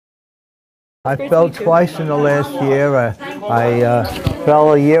I fell twice in the last year. I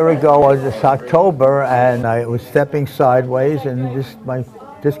fell a year ago this October, and I was stepping sideways, and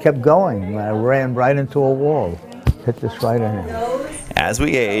just kept going. I ran right into a wall. Hit this right in here. As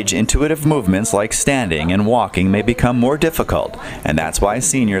we age, intuitive movements like standing and walking may become more difficult, and that's why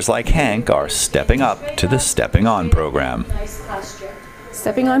seniors like Hank are stepping up to the Stepping On program.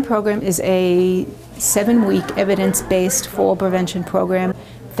 Stepping On program is a 7-week evidence-based fall prevention program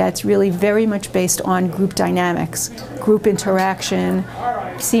that's really very much based on group dynamics, group interaction,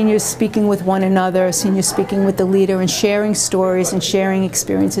 seniors speaking with one another, seniors speaking with the leader, and sharing stories and sharing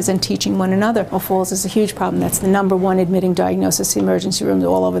experiences and teaching one another. Falls is a huge problem. That's the #1 admitting diagnosis in emergency rooms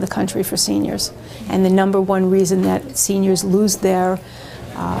all over the country for seniors. And the #1 reason that seniors lose their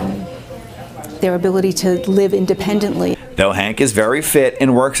ability to live independently. Though Hank is very fit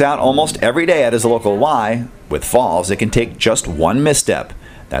and works out almost every day at his local Y, with falls it can take just one misstep.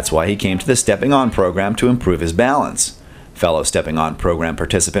 That's why he came to the Stepping On program to improve his balance. Fellow Stepping On program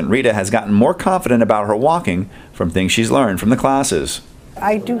participant Rita has gotten more confident about her walking from things she's learned from the classes.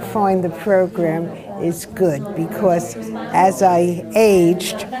 I do find the program is good because as I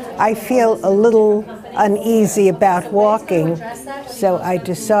aged, I feel a little uneasy about walking, so I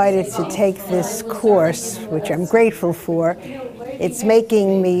decided to take this course, which I'm grateful for. It's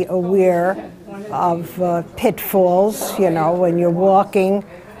making me aware of pitfalls, you know, when you're walking.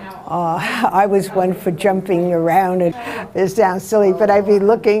 I was one for jumping around, and it sounds silly, but I'd be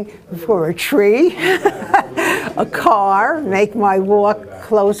looking for a tree, a car, make my walk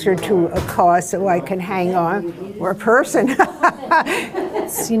closer to a car so I can hang on, or a person.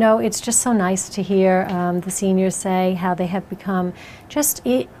 You know, it's just so nice to hear the seniors say how they have become just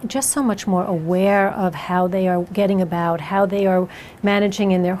so much more aware of how they are getting about, how they are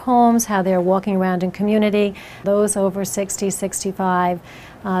managing in their homes, how they are walking around in community. Those over 60, 65,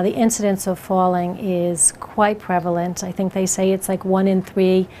 the incidence of falling is quite prevalent. I think they say it's like 1 in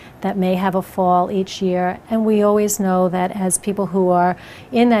 3 that may have a fall each year, and we always know that as people who are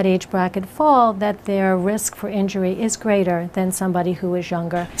in that age bracket fall, that their risk for injury is greater than somebody who is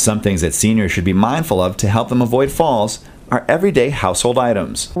younger. Some things that seniors should be mindful of to help them avoid falls are everyday household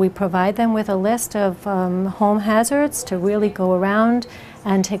items. We provide them with a list of home hazards to really go around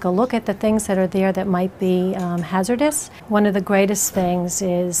and take a look at the things that are there that might be hazardous. One of the greatest things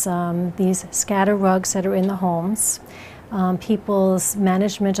is these scatter rugs that are in the homes. People's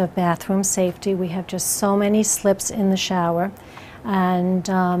management of bathroom safety. We have just so many slips in the shower. And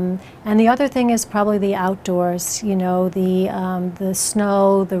the other thing is probably the outdoors, you know, the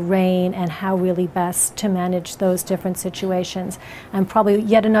snow, the rain, and how really best to manage those different situations. And probably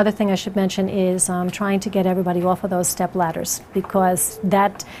yet another thing I should mention is trying to get everybody off of those step ladders, because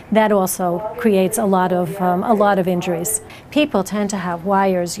that also creates a lot of injuries. People tend to have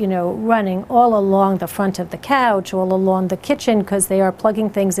wires, you know, running all along the front of the couch, all along the kitchen, because they are plugging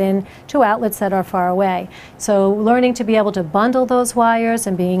things in to outlets that are far away. So learning to be able to bundle those wires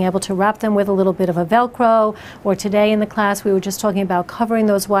and being able to wrap them with a little bit of a Velcro, or today in the class we were just talking about covering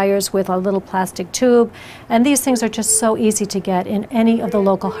those wires with a little plastic tube, and these things are just so easy to get in any of the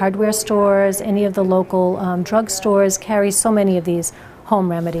local hardware stores, any of the local drug stores carry so many of these home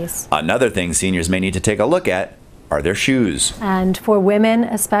remedies. Another thing seniors may need to take a look at are their shoes. And for women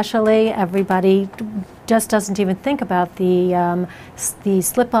especially, everybody just doesn't even think about the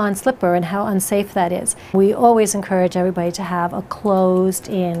slip-on slipper and how unsafe that is. We always encourage everybody to have a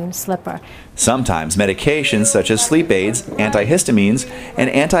closed-in slipper. Sometimes medications such as sleep aids, antihistamines, and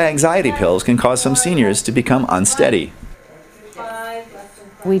anti-anxiety pills can cause some seniors to become unsteady.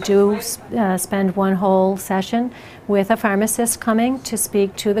 We do spend one whole session with a pharmacist coming to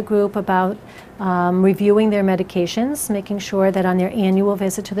speak to the group about reviewing their medications, making sure that on their annual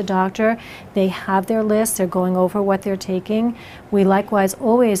visit to the doctor they have their list, they're going over what they're taking. We likewise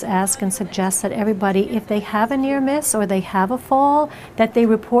always ask and suggest that everybody, if they have a near miss or they have a fall, that they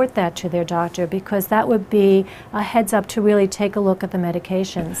report that to their doctor, because that would be a heads up to really take a look at the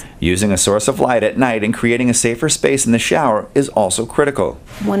medications. Using a source of light at night and creating a safer space in the shower is also critical.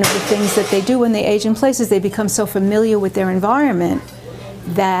 One of the things that they do when they age in place is they become so familiar with their environment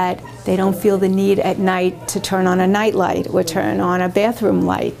that they don't feel the need at night to turn on a night light or turn on a bathroom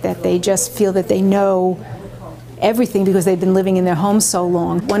light, that they just feel that they know everything because they've been living in their home so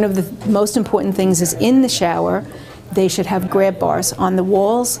long. One of the most important things is in the shower, they should have grab bars on the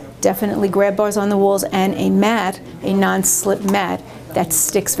walls, definitely grab bars on the walls, and a mat, a non-slip mat that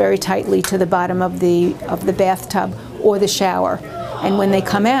sticks very tightly to the bottom of the bathtub or the shower. And when they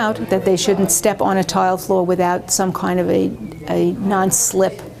come out, that they shouldn't step on a tile floor without some kind of a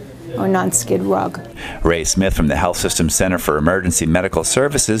non-slip or non-skid rug. Ray Smith from the Health System Center for Emergency Medical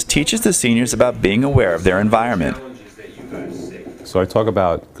Services teaches the seniors about being aware of their environment. So I talk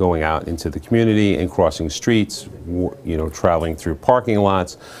about going out into the community and crossing streets, traveling through parking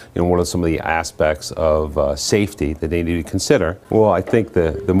lots. What are some of the aspects of safety that they need to consider? Well, I think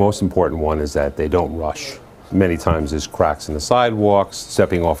the most important one is that they don't rush. Many times there's cracks in the sidewalks,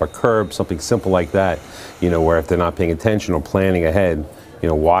 stepping off a curb, something simple like that, where if they're not paying attention or planning ahead,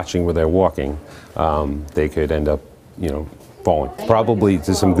 watching where they're walking, they could end up, falling. Probably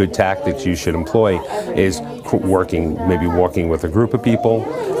there's some good tactics you should employ is maybe walking with a group of people,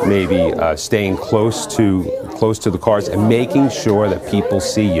 maybe staying close to the cars and making sure that people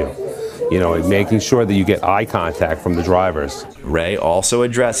see you. Making sure that you get eye contact from the drivers. Ray also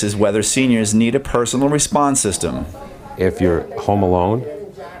addresses whether seniors need a personal response system. If you're home alone,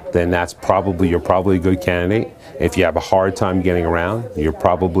 then you're probably a good candidate. If you have a hard time getting around, you're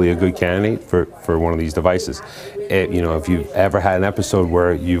probably a good candidate for one of these devices. If you've ever had an episode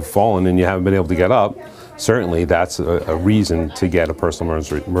where you've fallen and you haven't been able to get up, certainly that's a reason to get a personal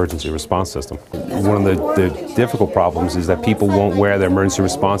emergency response system. One of the difficult problems is that people won't wear their emergency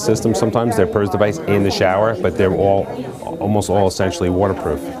response system, sometimes their PERS device, in the shower, but they're almost all essentially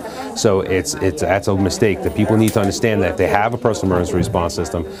waterproof. So that's a mistake that people need to understand, that if they have a personal emergency response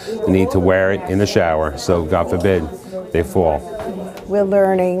system, they need to wear it in the shower, so God forbid they fall. We're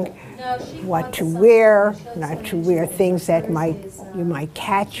learning what to wear, not to wear things that you might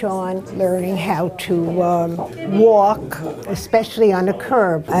catch on, learning how to walk, especially on a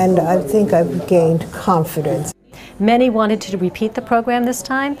curb, and I think I've gained confidence. Many wanted to repeat the program this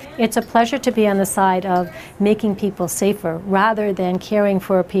time. It's a pleasure to be on the side of making people safer rather than caring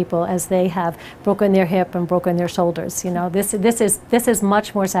for people as they have broken their hip and broken their shoulders. This is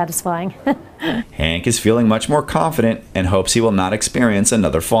much more satisfying. Hank is feeling much more confident and hopes he will not experience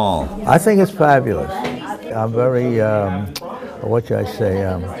another fall. I think it's fabulous. I'm very,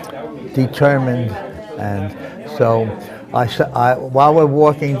 determined, and so while we're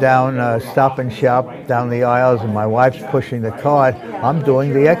walking down Stop and Shop down the aisles and my wife's pushing the cart, I'm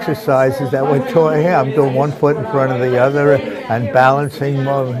doing the exercises that we're taught here. I'm doing one foot in front of the other and balancing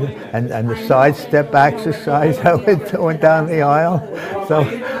and the side step exercise that we're doing down the aisle. So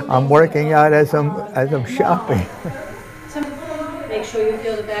I'm working out as I'm shopping. Make sure you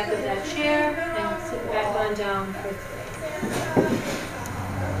feel the back of that chair and sit back on down for 3.